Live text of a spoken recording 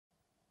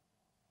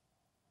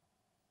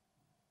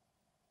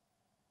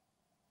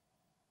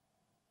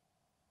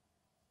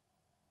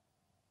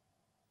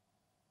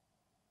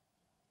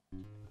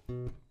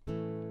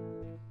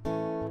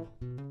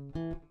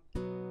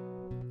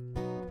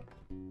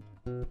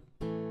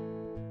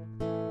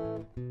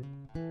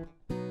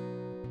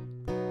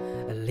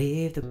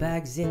Leave the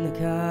bags in the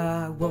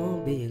car, I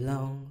won't be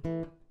long.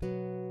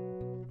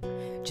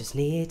 Just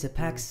need to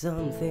pack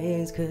some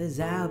things, 'cause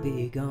I'll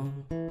be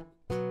gone.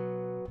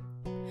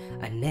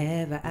 I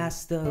never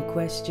ask the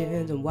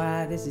questions on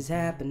why this is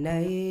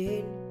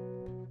happening.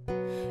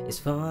 It's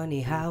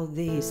funny how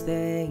these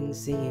things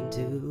seem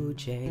to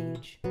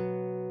change.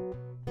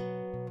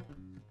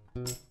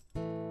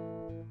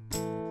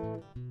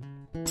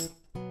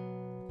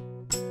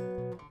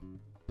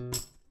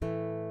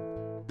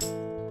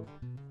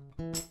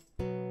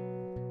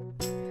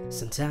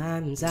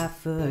 Sometimes I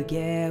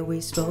forget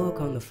we spoke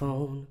on the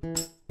phone.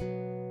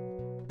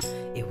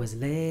 It was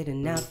late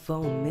enough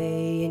for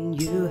me and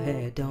you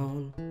had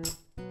on.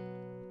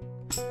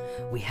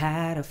 We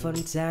had our fun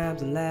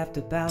times and laughed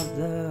about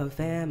the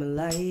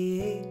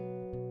family.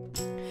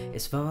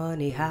 It's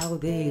funny how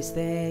these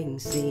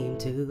things seem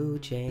to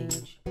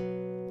change.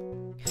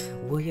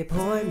 Will you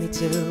point me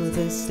to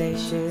the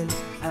station?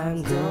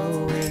 I'm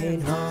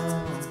going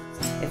home.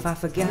 If I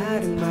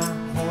forgot in my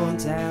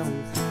hometown,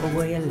 or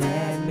will you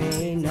let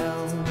me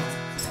know?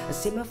 I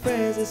see my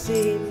friends and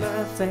see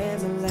my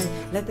family,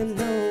 let them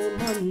know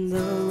I'm on the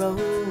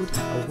road.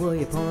 Or will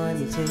you point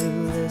me to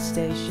the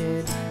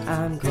station?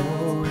 I'm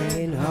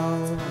going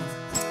home.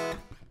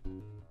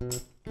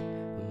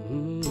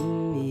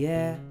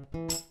 Yeah,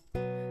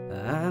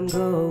 I'm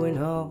going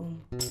home.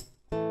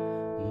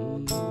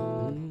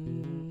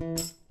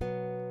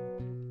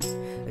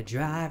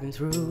 Driving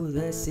through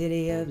the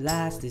city of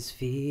lights is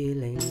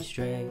feeling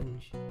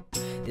strange.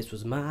 This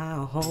was my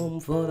home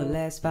for the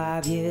last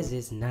 5 years,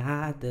 it's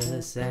not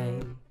the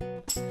same.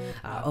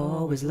 I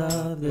always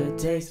loved the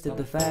taste of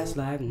the fast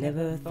life,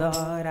 never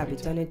thought I'd be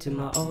turning to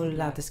my old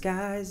life. The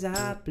skies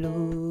are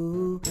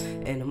blue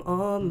and I'm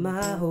on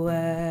my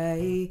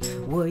way.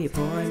 Will you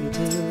point me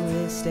to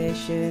the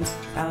station?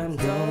 I'm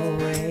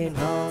going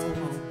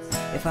home.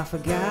 If I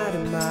forgot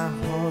in my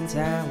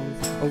hometown,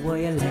 or will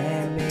you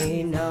let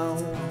me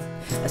know?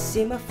 I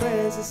see my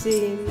friends and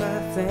see my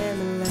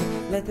family,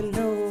 let them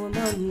know I'm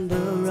on the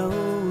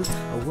road.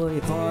 Or will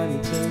you point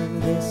me to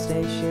the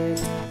station?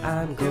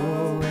 I'm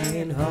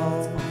going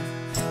home.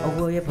 Or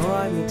will you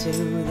point me to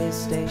the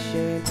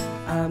station?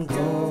 I'm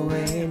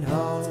going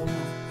home.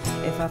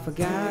 If I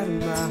forgot in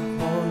my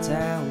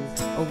hometown,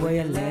 or will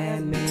you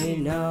let me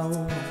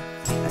know?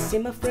 I see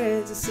my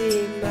friends and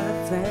see my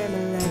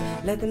family,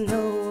 let them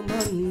know I'm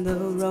on the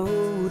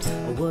road.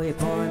 Or will you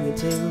point me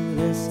to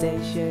the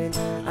station?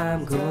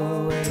 I'm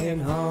going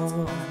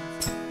home.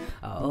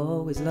 I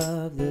always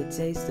loved the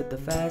taste of the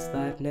fast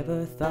life,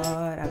 never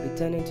thought I'd be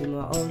turning to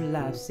my old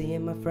life.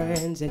 Seeing my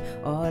friends and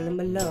all of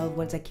my loved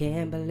ones, I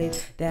can't believe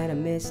that I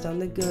missed on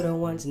the good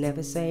ones.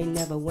 Never say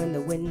never when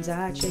the winds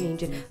are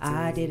changing.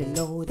 I didn't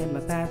know that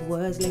my path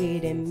was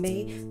leading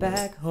me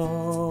back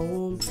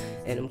home,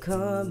 and I'm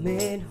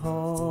coming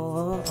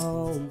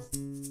home.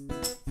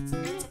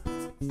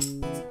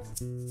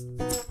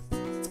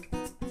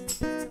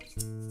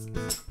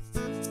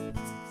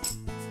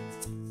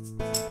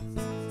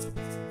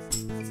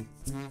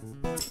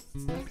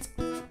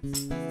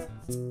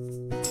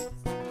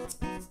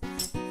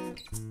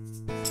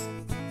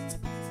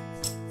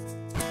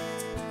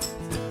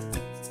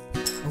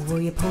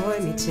 Will you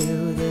point me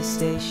to the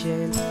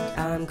station?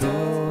 I'm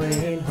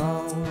going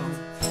home.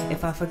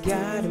 If I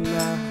forgot in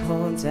my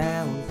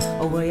hometown,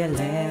 or will you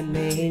let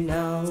me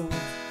know?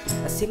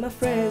 I see my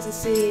friends and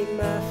see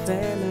my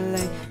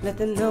family, let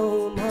them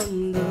know I'm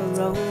on the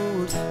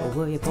road. Or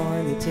will you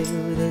point me to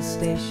the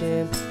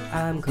station?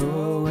 I'm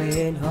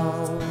going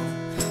home.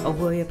 Or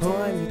will you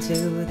point me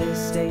to the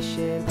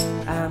station?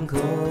 I'm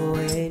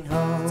going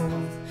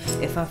home.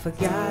 If I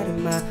forgot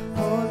in my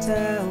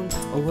hometown,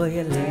 or will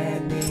you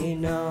let me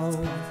know?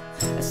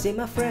 I see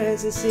my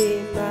friends and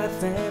see my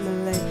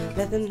family,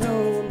 let them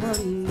know I'm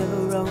on the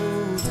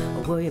road.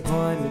 Or will you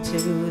point me to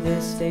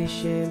the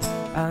station?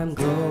 I'm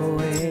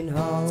going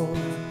home.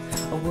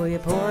 Or will you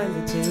point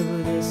me to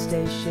the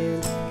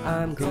station?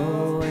 I'm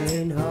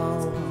going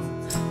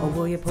home. Or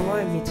will you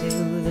point me to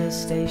the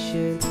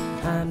station?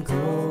 I'm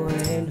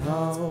going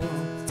home.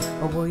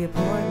 Or will you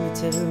point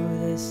me to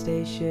the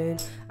station?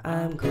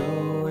 I'm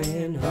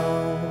going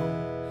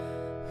home.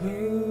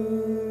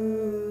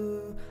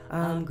 Ooh,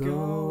 I'm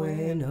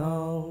going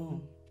home.